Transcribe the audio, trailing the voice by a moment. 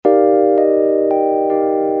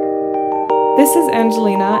This is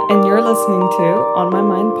Angelina, and you're listening to On My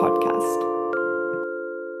Mind podcast.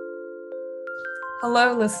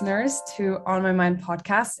 Hello, listeners to On My Mind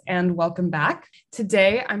podcast, and welcome back.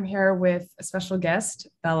 Today, I'm here with a special guest,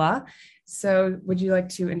 Bella. So, would you like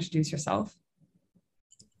to introduce yourself?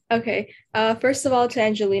 Okay. First of all, to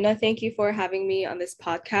Angelina, thank you for having me on this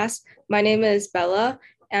podcast. My name is Bella.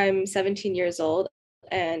 I'm 17 years old,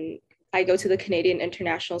 and I go to the Canadian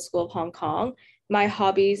International School of Hong Kong. My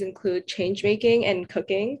hobbies include change making and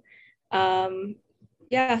cooking. So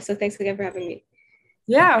thanks again for having me.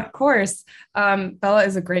 Yeah, of course. Bella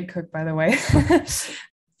is a great cook, by the way.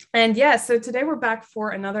 And yeah, so today we're back for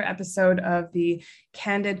another episode of the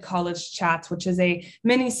Candid College Chats, which is a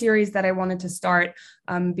mini series that I wanted to start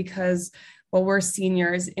because, well, we're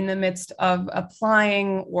seniors in the midst of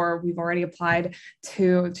applying, or we've already applied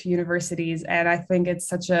to universities. And I think it's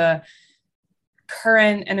such a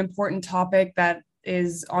current and important topic that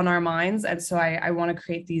is on our minds. And so I want to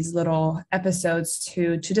create these little episodes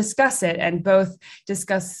to discuss it and both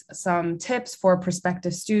discuss some tips for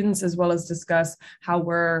prospective students as well as discuss how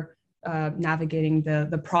we're navigating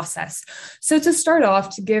the process. So to start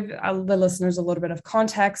off, to give the listeners a little bit of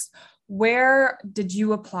context, where did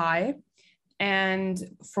you apply and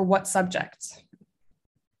for what subject?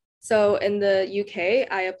 So in the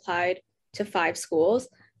UK, I applied to 5 schools: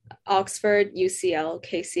 Oxford, UCL,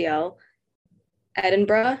 KCL,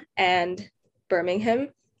 Edinburgh, and Birmingham.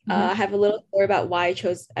 I have a little story about why I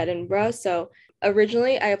chose Edinburgh. So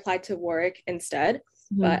originally I applied to Warwick instead,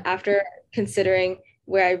 but after considering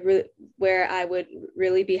where I would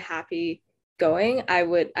really be happy going,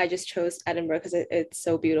 I just chose Edinburgh because it's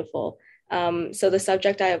so beautiful. So the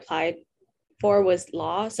subject I applied for was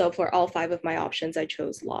law. So for all 5 of my options, I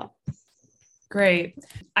chose law. Great.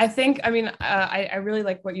 I really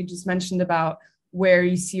like what you just mentioned about where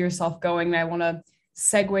you see yourself going. And I want to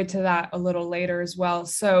segue to that a little later as well.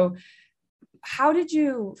 So how did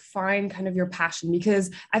you find kind of your passion?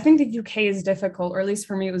 Because I think the UK is difficult, or at least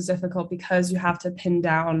for me, it was difficult because you have to pin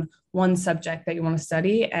down one subject that you want to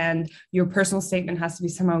study and your personal statement has to be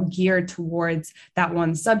somehow geared towards that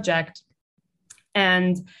one subject.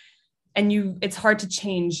 And it's hard to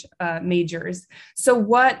change majors. So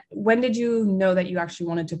when did you know that you actually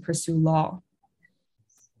wanted to pursue law?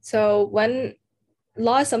 So when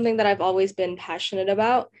law is something that I've always been passionate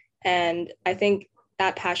about. And I think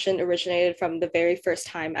that passion originated from the very first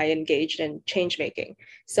time I engaged in change making.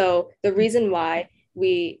 So the reason why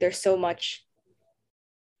there's so many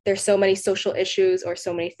social issues or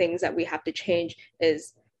so many things that we have to change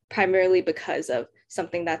is primarily because of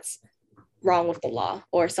something that's wrong with the law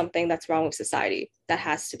or something that's wrong with society that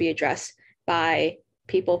has to be addressed by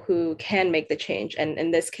people who can make the change. And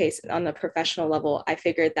in this case, on the professional level, I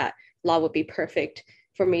figured that law would be perfect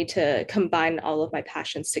for me to combine all of my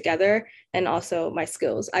passions together and also my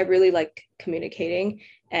skills. I really like communicating,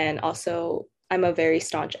 and also I'm a very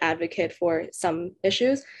staunch advocate for some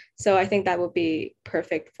issues. So I think that would be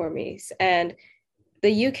perfect for me. And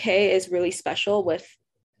the UK is really special with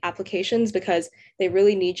applications because they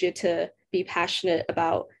really need you to be passionate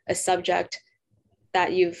about a subject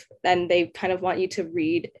then they kind of want you to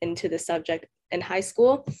read into the subject in high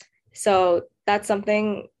school. So that's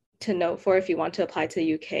something to note for if you want to apply to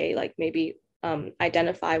the UK, like maybe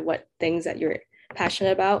identify what things that you're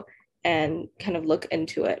passionate about and kind of look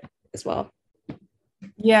into it as well.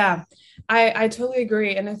 Yeah, I totally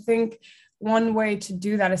agree. And I think one way to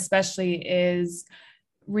do that especially is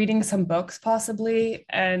reading some books possibly.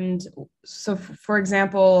 And so for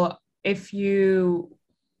example, if you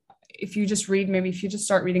just read, maybe if you just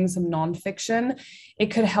start reading some nonfiction, it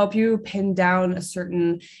could help you pin down a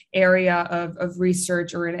certain area of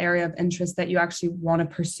research or an area of interest that you actually want to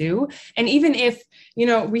pursue. And even if,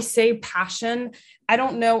 we say passion, I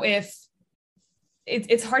don't know if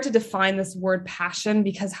it's hard to define this word passion,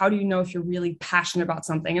 because how do you know if you're really passionate about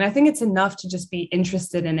something? And I think it's enough to just be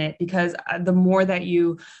interested in it, because the more that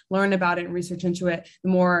you learn about it and research into it, the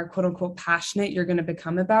more quote unquote passionate you're going to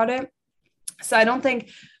become about it. So I don't think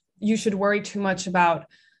you should worry too much about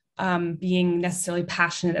being necessarily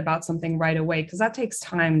passionate about something right away, because that takes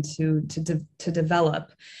time to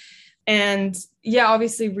develop. And yeah,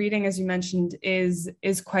 obviously reading, as you mentioned, is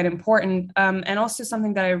quite important. And also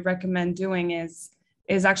something that I recommend doing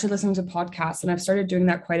is actually listening to podcasts. And I've started doing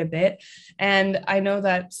that quite a bit. And I know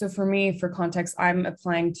that, so for me, for context, I'm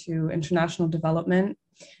applying to international development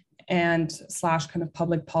and / kind of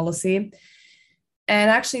public policy. And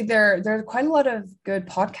actually, there are quite a lot of good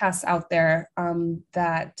podcasts out there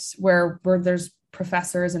that where there's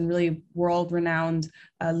professors and really world-renowned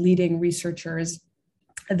leading researchers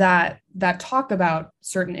that talk about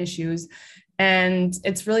certain issues. And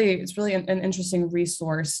it's really an interesting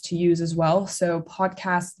resource to use as well. So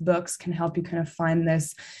podcast books can help you kind of find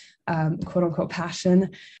this quote unquote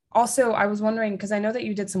passion. Also, I was wondering, because I know that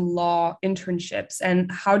you did some law internships,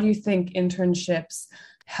 and how do you think internships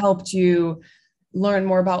helped you learn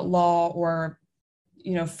more about law, or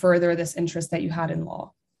further this interest that you had in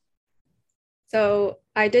law? So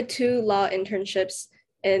I did two law internships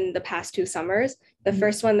in the past 2 summers. The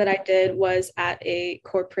first one that I did was at a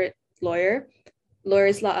corporate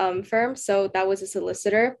lawyer's law firm. So that was a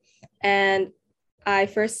solicitor. And I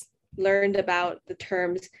first learned about the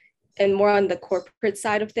terms and more on the corporate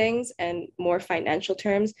side of things and more financial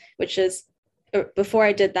terms, which is before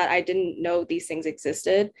I did that, I didn't know these things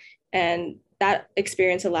existed. And that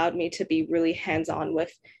experience allowed me to be really hands-on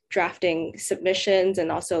with drafting submissions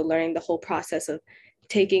and also learning the whole process of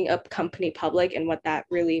taking a company public and what that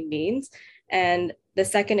really means. And the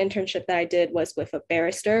second internship that I did was with a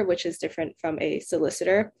barrister, which is different from a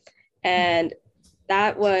solicitor. And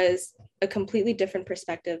that was a completely different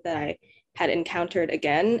perspective that I had encountered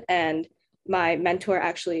again. And my mentor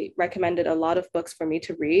actually recommended a lot of books for me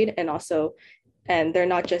to read, and they're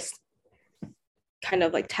not just kind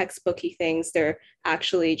of like textbooky things, they're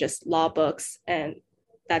actually just law books and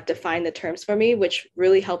that define the terms for me, which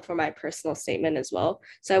really helped for my personal statement as well.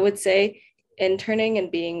 So I would say interning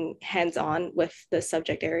and being hands-on with the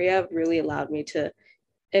subject area really allowed me to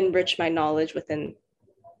enrich my knowledge within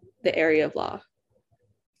the area of law.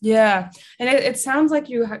 Yeah. And it sounds like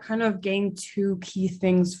you kind of gained two key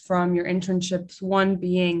things from your internships, one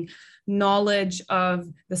being knowledge of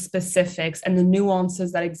the specifics and the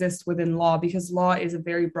nuances that exist within law, because law is a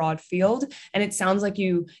very broad field. And it sounds like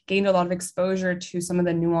you gained a lot of exposure to some of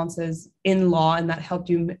the nuances in law, and that helped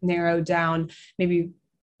you narrow down maybe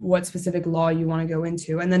what specific law you want to go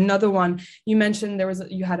into. And then another one, you mentioned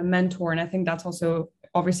you had a mentor, and I think that's also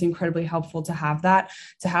obviously incredibly helpful to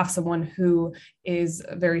have someone who is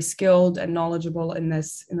very skilled and knowledgeable in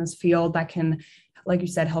this field that can, like you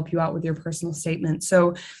said, help you out with your personal statement.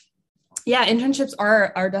 So yeah, internships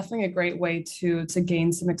are definitely a great way to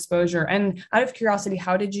gain some exposure. And out of curiosity,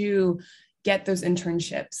 how did you get those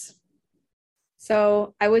internships?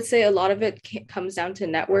 So I would say a lot of it comes down to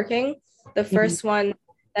networking. The first one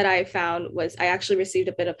that I found was I actually received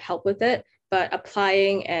a bit of help with it, but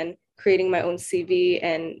applying and creating my own CV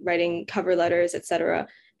and writing cover letters, etc.,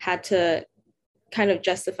 had to kind of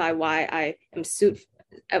justify why I am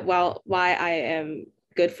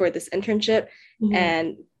good for this internship. Mm-hmm.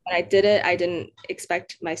 And when I did it, I didn't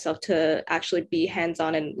expect myself to actually be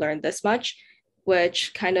hands-on and learn this much,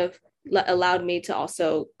 which kind of allowed me to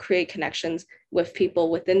also create connections with people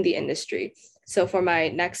within the industry. So for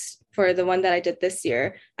the one that I did this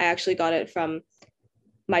year, I actually got it from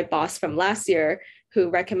my boss from last year, who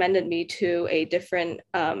recommended me to a different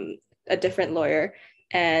lawyer.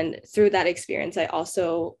 And through that experience, I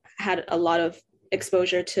also had a lot of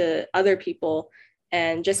exposure to other people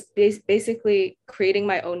and just basically creating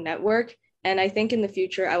my own network. And I think in the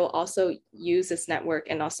future, I will also use this network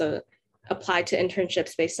and also apply to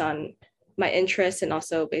internships based on my interests and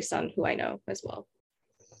also based on who I know as well.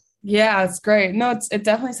 Yeah, it's great. No, it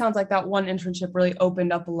definitely sounds like that one internship really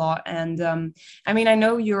opened up a lot. And I mean, I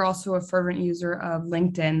know you're also a fervent user of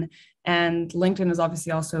LinkedIn, and LinkedIn is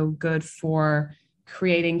obviously also good for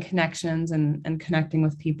creating connections and connecting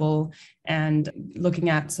with people and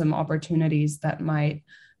looking at some opportunities that might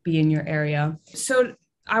be in your area. So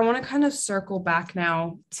I want to kind of circle back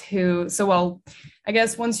now I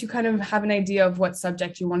guess once you kind of have an idea of what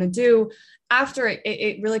subject you want to do, after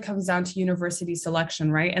it really comes down to university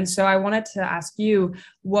selection, right? And so I wanted to ask you,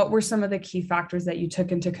 what were some of the key factors that you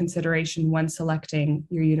took into consideration when selecting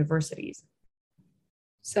your universities?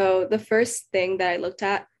 So the first thing that I looked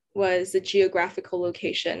at was the geographical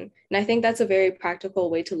location. And I think that's a very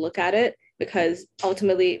practical way to look at it, because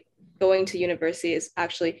ultimately going to university is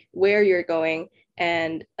actually where you're going.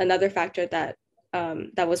 And another factor that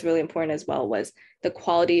was really important as well was the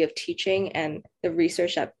quality of teaching and the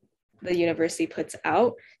research that the university puts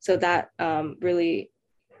out. So that really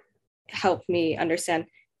helped me understand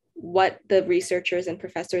what the researchers and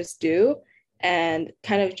professors do, and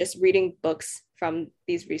kind of just reading books from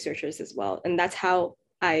these researchers as well. And that's how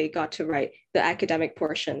I got to write the academic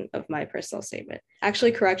portion of my personal statement.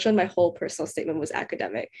 Actually, correction, my whole personal statement was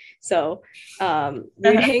academic. So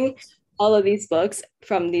reading all of these books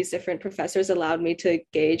from these different professors allowed me to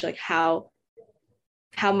gauge like how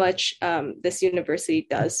much this university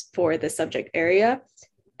does for the subject area.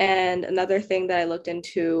 And another thing that I looked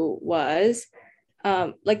into was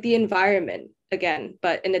like the environment again,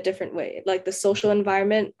 but in a different way. Like the social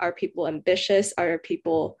environment, are people ambitious? Are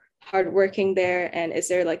people hardworking there, and is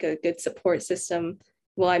there like a good support system?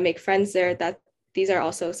 Will I make friends there? That these are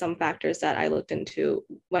also some factors that I looked into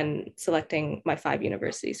when selecting my 5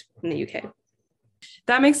 universities in the UK.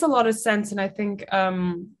 That makes a lot of sense. And I think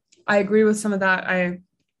I agree with some of that.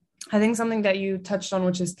 I think something that you touched on,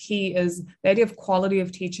 which is key, is the idea of quality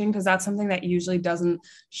of teaching, because that's something that usually doesn't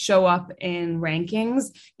show up in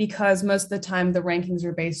rankings, because most of the time the rankings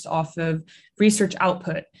are based off of research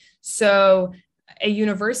output. So a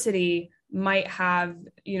university might have,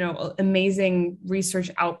 amazing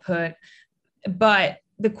research output, but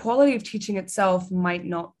the quality of teaching itself might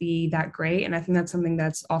not be that great. And I think that's something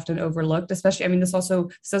that's often overlooked, especially, this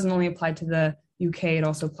doesn't only apply to the UK, it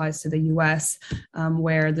also applies to the US,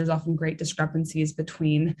 where there's often great discrepancies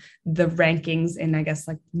between the rankings and I guess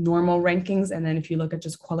like normal rankings. And then if you look at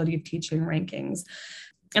just quality of teaching rankings.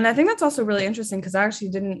 And I think that's also really interesting, because I actually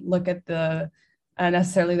didn't look at the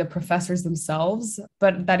necessarily the professors themselves,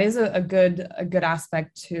 but that is a good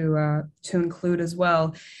aspect to include as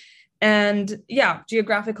well. And yeah,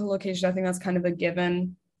 geographical location, I think that's kind of a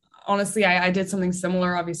given. Honestly, I did something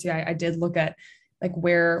similar. Obviously, I did look at like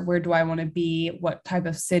where do I want to be? What type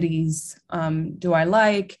of cities do I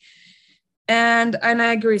like? And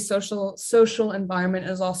I agree, social environment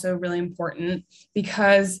is also really important,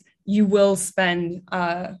 because you will spend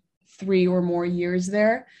 3 or more years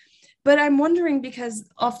there. But I'm wondering, because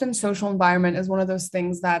often social environment is one of those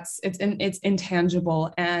things it's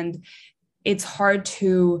intangible, and it's hard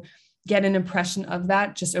to get an impression of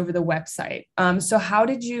that just over the website. So how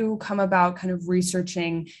did you come about kind of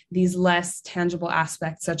researching these less tangible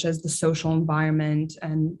aspects, such as the social environment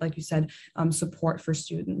and, like you said, support for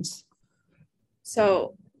students?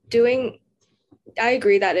 So I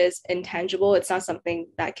agree that is intangible. It's not something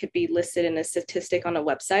that could be listed in a statistic on a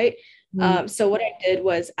website. So what I did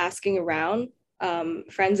was asking around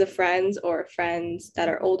friends of friends, or friends that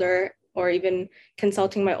are older, or even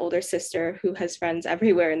consulting my older sister who has friends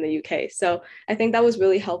everywhere in the UK. So I think that was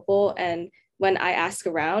really helpful. And when I ask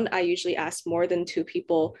around, I usually ask more than 2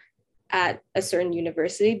 people at a certain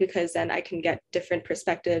university, because then I can get different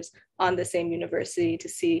perspectives on the same university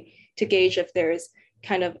to gauge if there's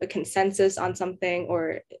kind of a consensus on something,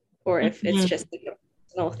 or if it's just like a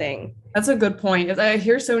personal thing. That's a good point. I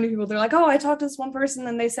hear so many people, they're like, oh, I talked to this one person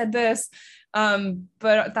and they said this.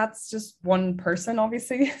 But that's just one person,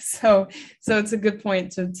 obviously. So it's a good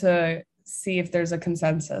point to see if there's a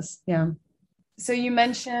consensus. Yeah. So you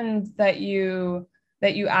mentioned that you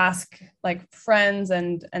ask like friends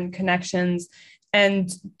and connections,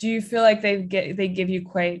 and do you feel like they give you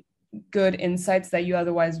quite good insights that you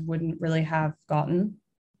otherwise wouldn't really have gotten?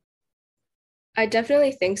 I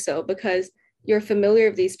definitely think so, because you're familiar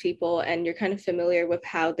with these people, and you're kind of familiar with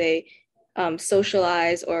how they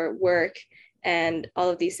socialize or work, and all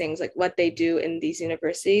of these things, like what they do in these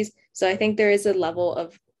universities. So I think there is a level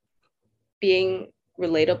of being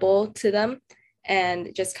relatable to them,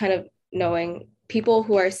 and just kind of knowing people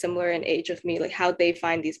who are similar in age of me, like how they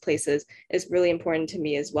find these places, is really important to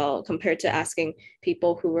me as well, compared to asking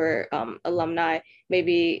people who were alumni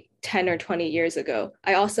maybe 10 or 20 years ago.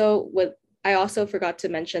 I also forgot to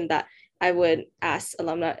mention that I would ask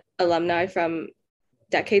alumni from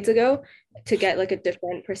decades ago to get like a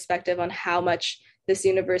different perspective on how much this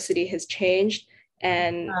university has changed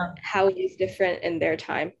and how it is different in their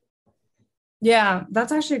time. Yeah,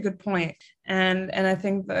 that's actually a good point. And I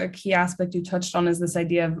think the key aspect you touched on is this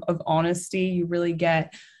idea of honesty. You really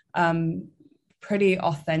get pretty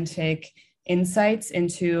authentic insights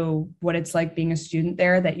into what it's like being a student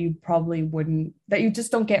there, that you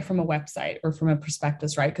just don't get from a website or from a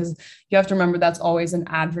prospectus, right? Because you have to remember that's always an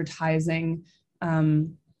advertising.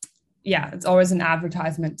 It's always an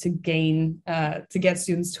advertisement to get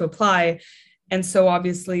students to apply. And so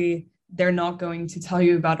obviously they're not going to tell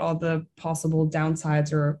you about all the possible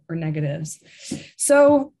downsides or negatives.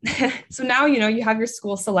 So now, you have your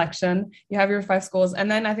school selection, you have your 5 schools,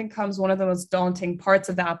 and then I think comes one of the most daunting parts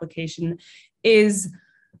of the application is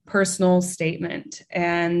personal statement.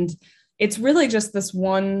 And it's really just this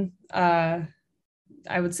one, I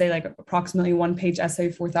would say like approximately 1-page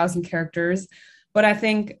essay, 4,000 characters. But I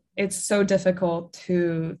think it's so difficult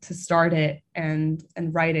to start it and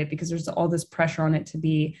write it, because there's all this pressure on it to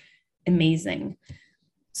be amazing.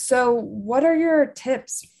 So what are your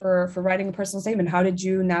tips for writing a personal statement? How did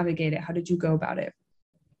you navigate it? How did you go about it?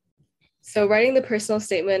 So writing the personal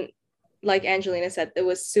statement, like Angelina said, it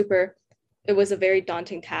was a very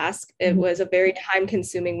daunting task. It was a very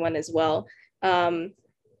time-consuming one as well. I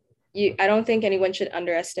don't think anyone should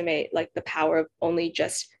underestimate like the power of only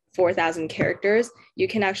just 4,000 characters. You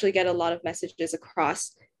can actually get a lot of messages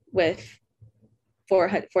across with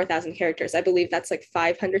 4,000 characters. I believe that's like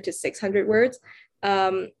 500 to 600 words.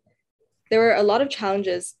 There were a lot of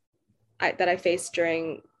challenges that I faced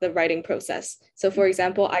during the writing process. So, for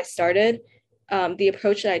example, I started, the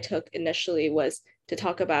approach that I took initially was to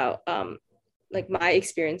talk about like my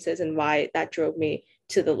experiences and why that drove me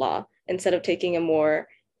to the law instead of taking a more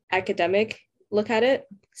academic look at it.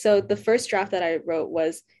 So, the first draft that I wrote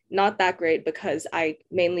was not that great because I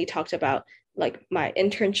mainly talked about like my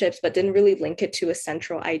internships, but didn't really link it to a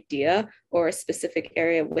central idea or a specific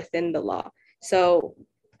area within the law. So,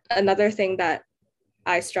 another thing that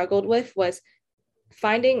I struggled with was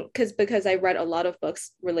finding because I read a lot of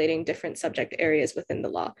books relating different subject areas within the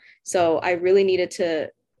law. So I really needed to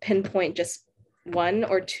pinpoint just one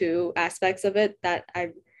or two aspects of it that I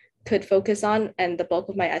could focus on. And the bulk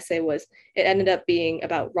of my essay was, it ended up being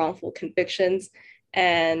about wrongful convictions.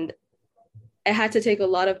 And it had to take a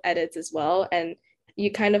lot of edits as well. And you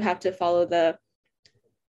kind of have to follow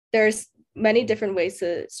there's many different ways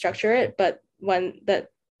to structure it, but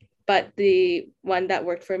the one that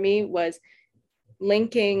worked for me was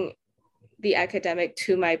linking the academic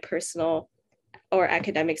to my personal or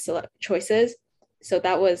academic choices. So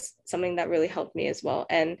that was something that really helped me as well.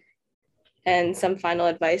 And some final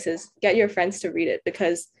advice is get your friends to read it,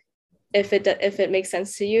 because if it makes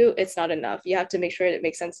sense to you, it's not enough. You have to make sure it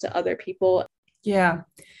makes sense to other people. Yeah,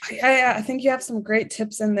 I think you have some great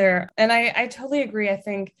tips in there. And I totally agree. I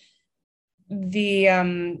think the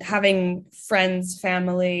having friends,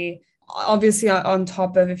 family, obviously on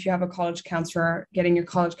top of if you have a college counselor, getting your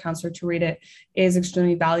college counselor to read it is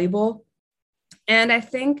extremely valuable. And I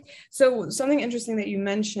think, so something interesting that you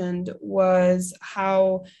mentioned was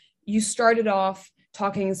how you started off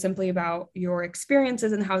talking simply about your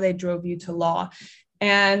experiences and how they drove you to law.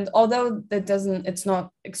 And although it's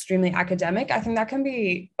not extremely academic, I think that can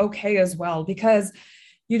be okay as well, because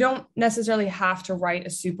you don't necessarily have to write a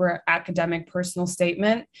super academic personal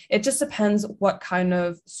statement. It just depends what kind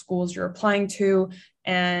of schools you're applying to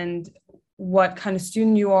and what kind of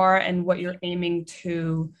student you are and what you're aiming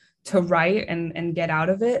to write and get out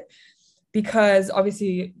of it. Because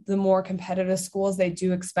obviously the more competitive schools, they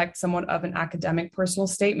do expect somewhat of an academic personal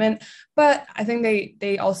statement, but I think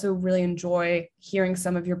they also really enjoy hearing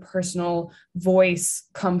some of your personal voice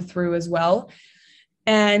come through as well.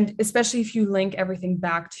 And especially if you link everything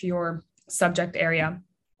back to your subject area.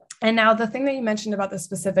 And now the thing that you mentioned about the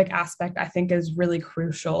specific aspect, I think is really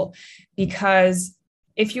crucial, because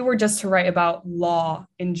if you were just to write about law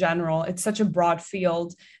in general, it's such a broad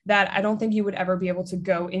field that I don't think you would ever be able to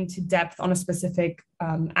go into depth on a specific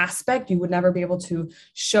aspect. You would never be able to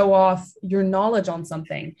show off your knowledge on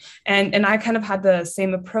something. And I kind of had the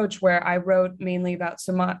same approach where I wrote mainly about,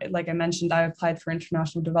 so like I mentioned, I applied for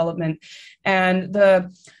international development. And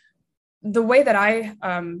the way that I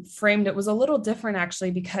framed it was a little different,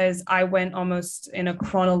 actually, because I went almost in a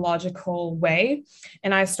chronological way.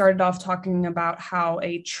 And I started off talking about how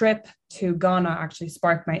a trip to Ghana actually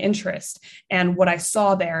sparked my interest and what I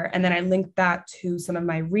saw there. And then I linked that to some of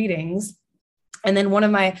my readings. And then one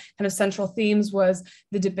of my kind of central themes was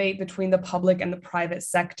the debate between the public and the private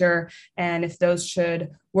sector, and if those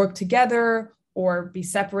should work together or be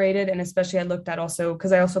separated. And especially I looked at also,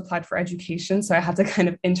 because I also applied for education, so I had to kind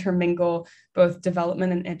of intermingle both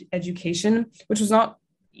development and education, which was not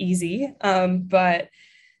easy, but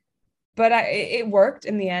it worked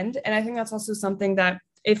in the end. And I think that's also something that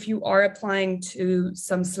if you are applying to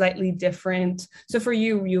some slightly different, so for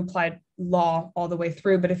you applied law all the way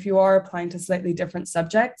through, but if you are applying to slightly different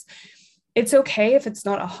subjects, it's okay if it's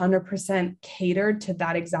not 100% catered to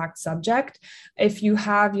that exact subject. If you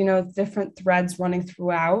have, different threads running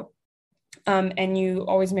throughout, and you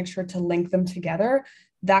always make sure to link them together,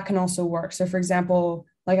 that can also work. So for example,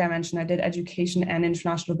 like I mentioned, I did education and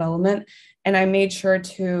international development, and I made sure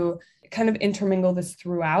to kind of intermingle this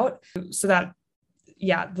throughout so that,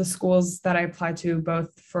 the schools that I applied to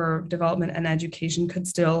both for development and education could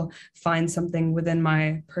still find something within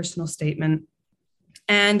my personal statement.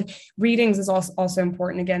 And readings is also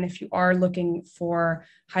important. Again, if you are looking for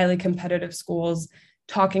highly competitive schools,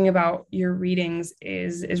 talking about your readings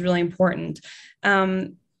is really important.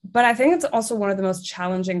 But I think it's also one of the most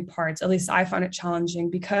challenging parts. At least I find it challenging,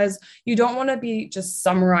 because you don't want to be just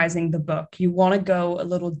summarizing the book. You want to go a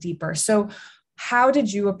little deeper. So how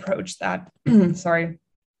did you approach that? Sorry.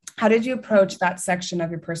 How did you approach that section of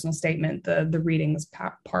your personal statement, the readings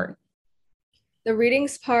part? The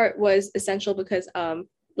readings part was essential because,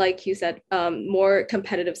 like you said, more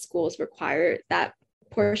competitive schools require that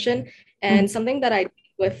portion. And something that I did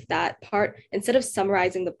with that part, instead of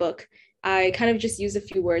summarizing the book, I kind of just used a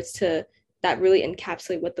few words that really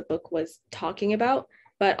encapsulate what the book was talking about.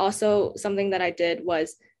 but also something that I did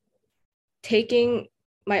was taking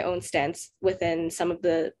my own stance within some of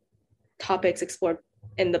the topics explored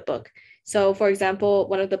in the book. So, for example,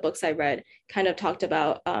 one of the books I read kind of talked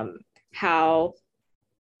about how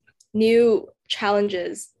new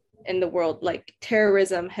challenges in the world, like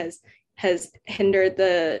terrorism, has hindered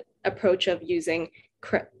the approach of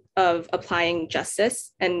of applying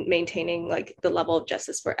justice and maintaining like the level of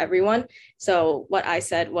justice for everyone. So what I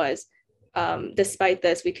said was, despite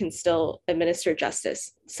this, we can still administer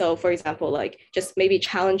justice. So, for example, like just maybe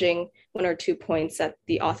challenging one or two points that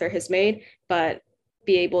the author has made, but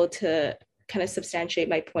be able to kind of substantiate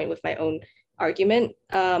my point with my own argument.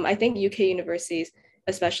 I think UK universities,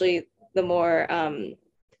 especially the more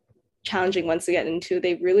challenging ones to get into,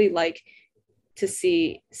 they really like to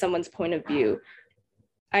see someone's point of view.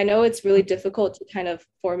 I know it's really difficult to kind of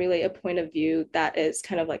formulate a point of view that is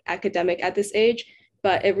kind of like academic at this age,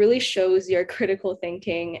 but it really shows your critical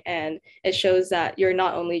thinking, and it shows that you're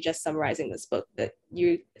not only just summarizing this book, that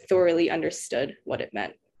you thoroughly understood what it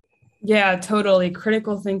meant. Yeah, totally.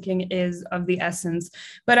 Critical thinking is of the essence,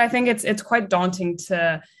 but I think it's quite daunting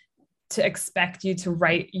to expect you to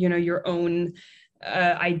write, your own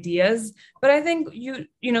ideas. But I think you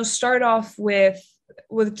start off with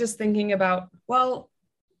just thinking about, well,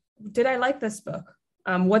 did I like this book?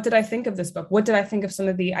 What did I think of this book? What did I think of some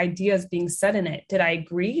of the ideas being said in it? Did I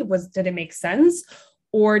agree? Did it make sense?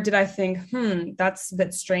 Or did I think, that's a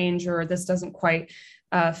bit strange, or this doesn't quite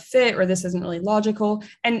fit, or this isn't really logical?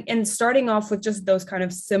 And starting off with just those kind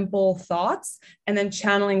of simple thoughts and then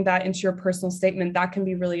channeling that into your personal statement, that can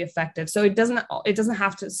be really effective. So it doesn't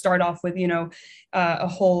have to start off with, a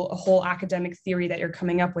whole academic theory that you're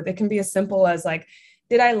coming up with. It can be as simple as like,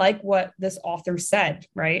 did I like what this author said,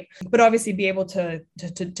 right? But obviously be able to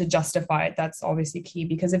justify it. That's obviously key,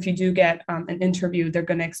 because if you do get an interview, they're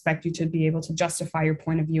going to expect you to be able to justify your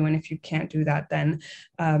point of view. And if you can't do that, then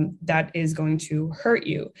that is going to hurt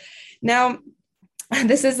you. Now,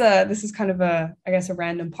 this is kind of a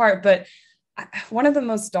random part, but one of the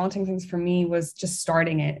most daunting things for me was just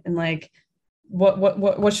starting it and like,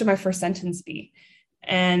 what should my first sentence be?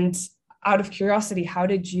 And out of curiosity, how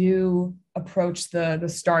did you approach the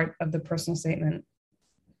start of the personal statement?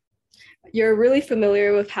 You're really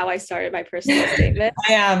familiar with how I started my personal statement.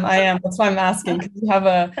 I am. That's why I'm asking, because you have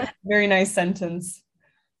a very nice sentence.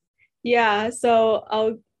 Yeah, so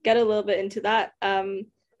I'll get a little bit into that.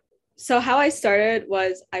 So how I started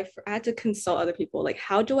was I had to consult other people. Like,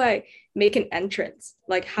 how do I make an entrance?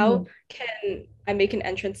 Like, how can I make an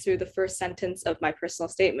entrance through the first sentence of my personal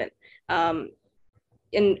statement?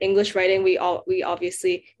 In English writing, we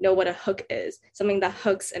obviously know what a hook is, something that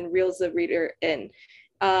hooks and reels the reader in.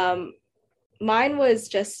 Mine was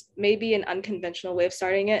just maybe an unconventional way of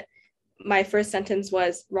starting it. My first sentence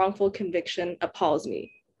was, wrongful conviction appalls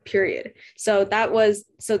me, period. So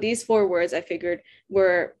these 4 words I figured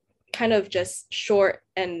were kind of just short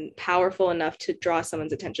and powerful enough to draw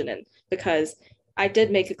someone's attention in, because I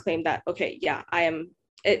did make a claim that, okay, yeah,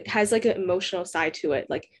 it has like an emotional side to it.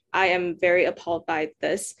 Like, I am very appalled by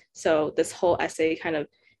this. So this whole essay kind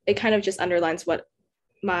of just underlines what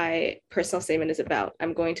my personal statement is about.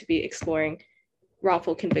 I'm going to be exploring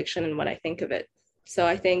wrongful conviction and what I think of it. So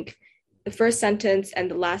I think the first sentence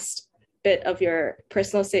and the last bit of your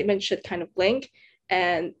personal statement should kind of link.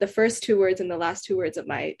 And the first 2 words and the last 2 words of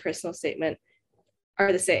my personal statement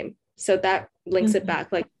are the same. So that links it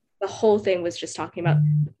back. Like, the whole thing was just talking about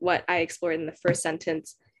what I explored in the first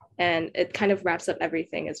sentence, and it kind of wraps up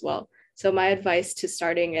everything as well. So my advice to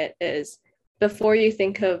starting it is, before you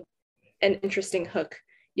think of an interesting hook,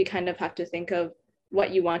 you kind of have to think of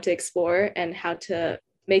what you want to explore and how to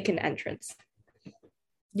make an entrance.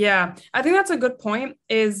 Yeah, I think that's a good point.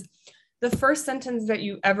 Is the first sentence that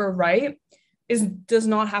you ever write does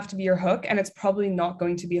not have to be your hook, and it's probably not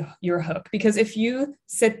going to be your hook, because if you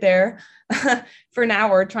sit there for an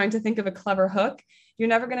hour trying to think of a clever hook, you're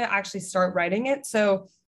never going to actually start writing it. So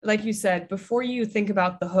like you said, before you think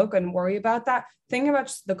about the hook and worry about that, think about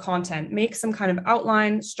just the content, make some kind of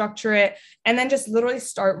outline, structure it, and then just literally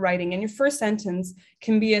start writing. And your first sentence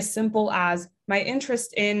can be as simple as, my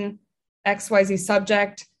interest in XYZ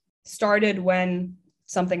subject started when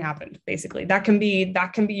something happened. Basically, that can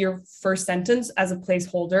be your first sentence as a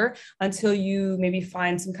placeholder until you maybe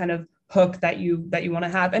find some kind of hook that you want to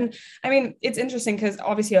have. And I mean, it's interesting because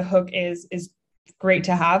obviously a hook is great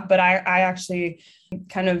to have, but I actually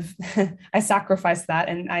kind of I sacrificed that,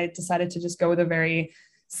 and I decided to just go with a very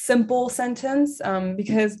simple sentence,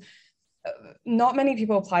 because not many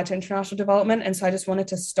people apply to international development, and so I just wanted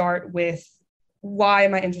to start with, why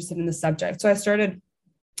am I interested in the subject? So I started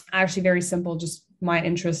actually very simple, just my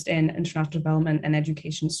interest in international development and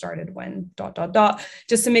education started when ...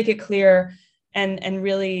 just to make it clear and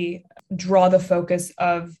really draw the focus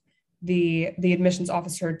of the admissions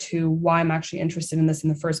officer to why I'm actually interested in this in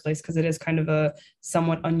the first place, because it is kind of a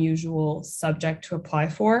somewhat unusual subject to apply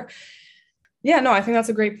for. Yeah, no, I think that's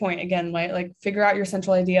a great point. Again, like figure out your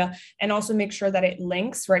central idea and also make sure that it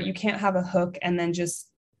links, right? You can't have a hook and then just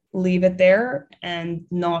leave it there and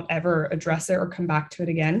not ever address it or come back to it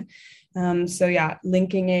again. So yeah,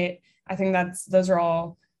 linking it, I think those are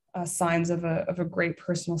all signs of a great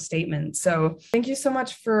personal statement. So thank you so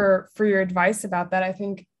much for your advice about that. I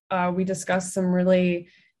think we discussed some really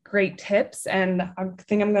great tips, and I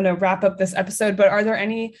think I'm going to wrap up this episode, but are there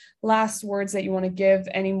any last words that you want to give?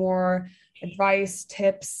 Any more advice,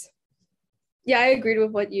 tips? Yeah, I agreed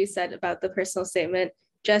with what you said about the personal statement.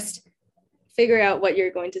 Just figure out what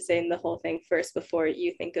you're going to say in the whole thing first before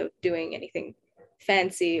you think of doing anything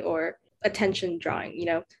fancy or attention drawing, you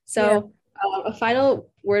know? So a final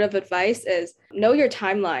word of advice is know your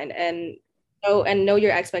timeline and know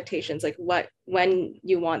your expectations, like when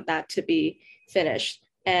you want that to be finished,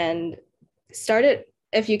 and start it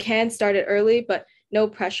if you can, start it early, but no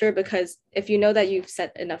pressure, because if you know that you've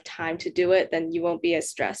set enough time to do it, then you won't be as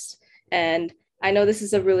stressed. And I know this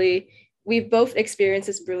is we've both experienced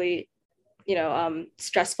this really,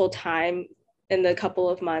 stressful time in the couple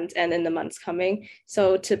of months and in the months coming.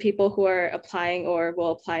 So to people who are applying or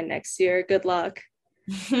will apply next year, good luck.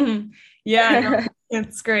 Yeah, no,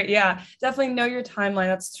 it's great. Yeah, definitely know your timeline.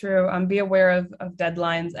 That's true. Be aware of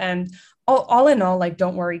deadlines, and all in all, like,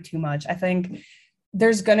 don't worry too much. I think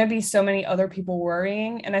there's going to be so many other people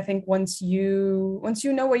worrying. And I think once you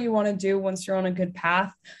know what you want to do, once you're on a good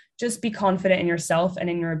path, just be confident in yourself and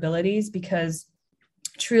in your abilities, because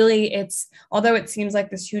truly although it seems like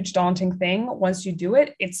this huge daunting thing, once you do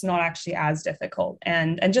it, it's not actually as difficult.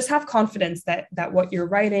 And just have confidence that what you're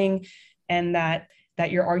writing and that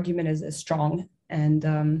your argument is strong.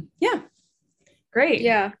 And yeah, great.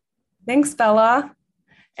 Yeah. Thanks, Bella.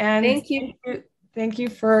 And thank you. Thank you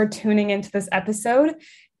for tuning into this episode,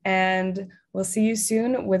 and we'll see you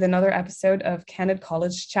soon with another episode of Candid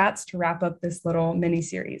College Chats to wrap up this little mini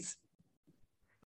series.